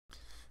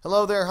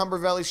Hello there, Humber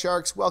Valley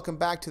Sharks. Welcome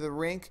back to the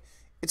rink.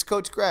 It's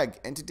Coach Greg,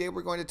 and today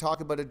we're going to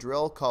talk about a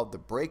drill called the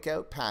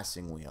breakout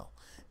passing wheel.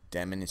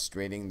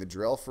 Demonstrating the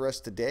drill for us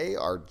today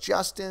are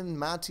Justin,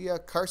 Mattia,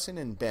 Carson,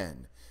 and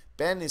Ben.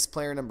 Ben is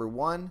player number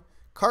 1,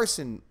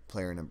 Carson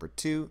player number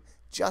 2,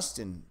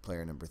 Justin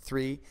player number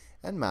 3,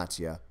 and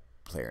Mattia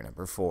player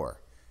number 4.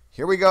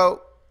 Here we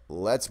go.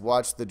 Let's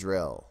watch the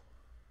drill.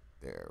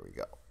 There we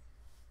go.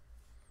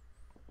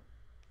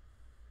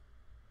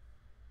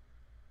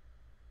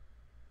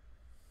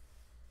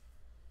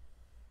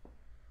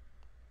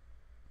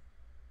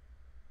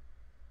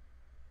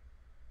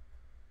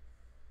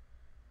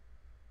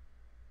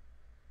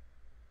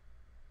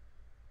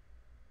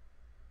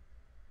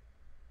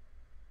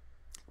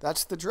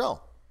 That's the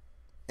drill,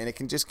 and it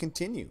can just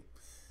continue.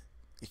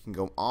 It can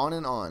go on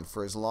and on.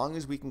 For as long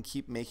as we can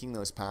keep making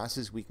those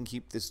passes, we can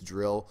keep this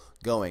drill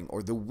going,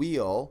 or the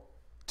wheel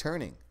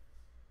turning.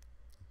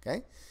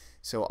 Okay?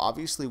 So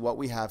obviously what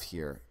we have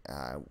here,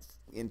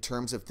 in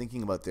terms of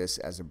thinking about this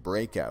as a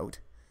breakout,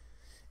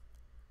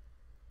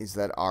 is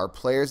that our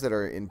players that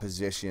are in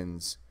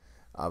positions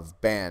of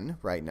Ben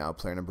right now,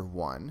 player number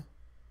 1,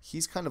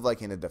 he's kind of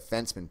like in a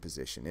defenseman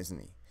position, isn't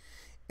he?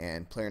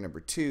 And player number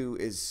 2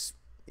 is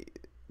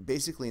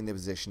basically in the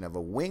position of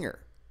a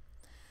winger.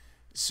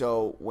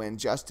 So when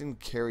Justin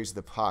carries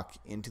the puck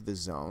into the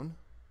zone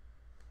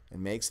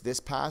and makes this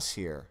pass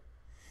here,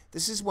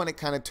 this is when it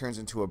kind of turns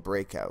into a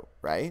breakout,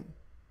 right?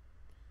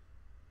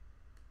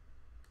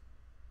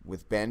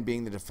 With Ben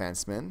being the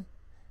defenseman,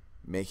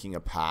 making a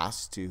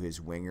pass to his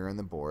winger on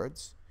the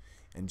boards,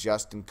 and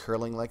Justin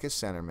curling like a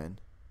centerman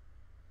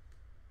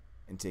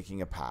and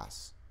taking a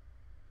pass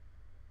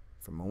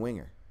from a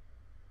winger.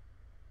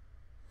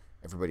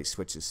 Everybody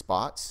switches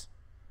spots.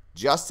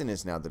 Justin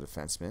is now the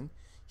defenseman.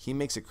 He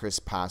makes a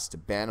crisp pass to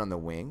Ben on the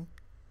wing,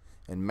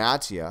 and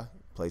Mattia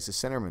plays the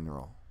centerman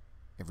role.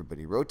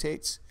 Everybody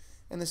rotates,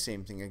 and the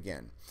same thing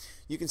again.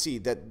 You can see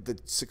that the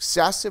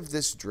success of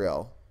this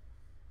drill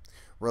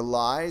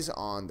relies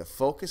on the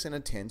focus and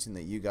attention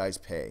that you guys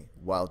pay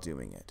while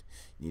doing it.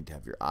 You need to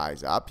have your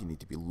eyes up. You need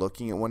to be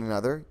looking at one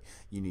another.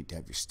 You need to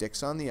have your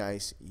sticks on the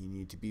ice. You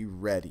need to be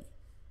ready.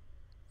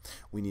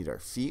 We need our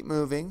feet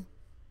moving.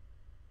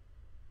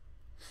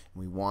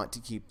 We want to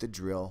keep the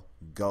drill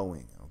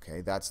going,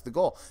 okay? That's the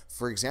goal.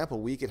 For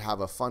example, we could have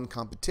a fun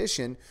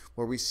competition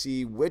where we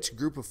see which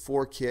group of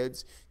 4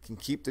 kids can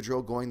keep the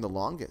drill going the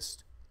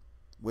longest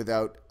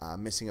without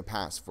missing a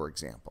pass, for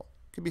example.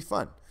 Could be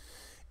fun.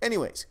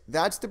 Anyways,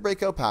 that's the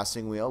breakout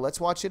passing wheel.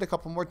 Let's watch it a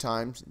couple more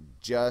times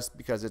just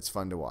because it's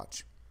fun to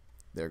watch.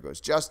 There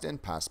goes Justin,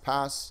 pass,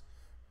 pass.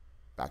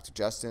 Back to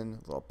Justin,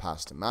 a little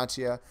pass to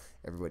Mattia.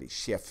 Everybody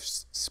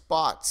shifts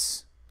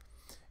spots.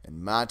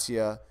 And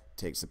Mattia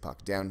takes the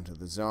puck down into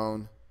the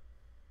zone.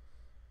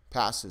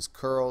 Passes,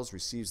 curls,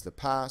 receives the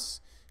pass.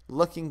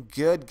 Looking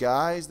good,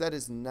 guys. That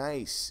is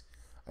nice.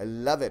 I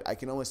love it. I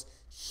can almost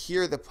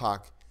hear the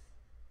puck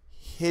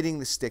hitting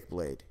the stick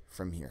blade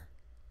from here.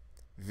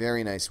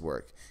 Very nice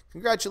work.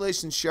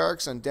 Congratulations,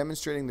 Sharks, on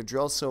demonstrating the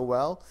drill so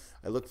well.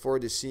 I look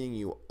forward to seeing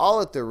you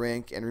all at the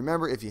rink. And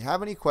remember, if you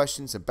have any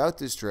questions about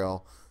this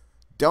drill,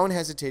 don't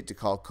hesitate to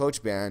call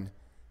Coach Ben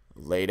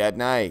late at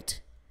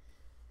night.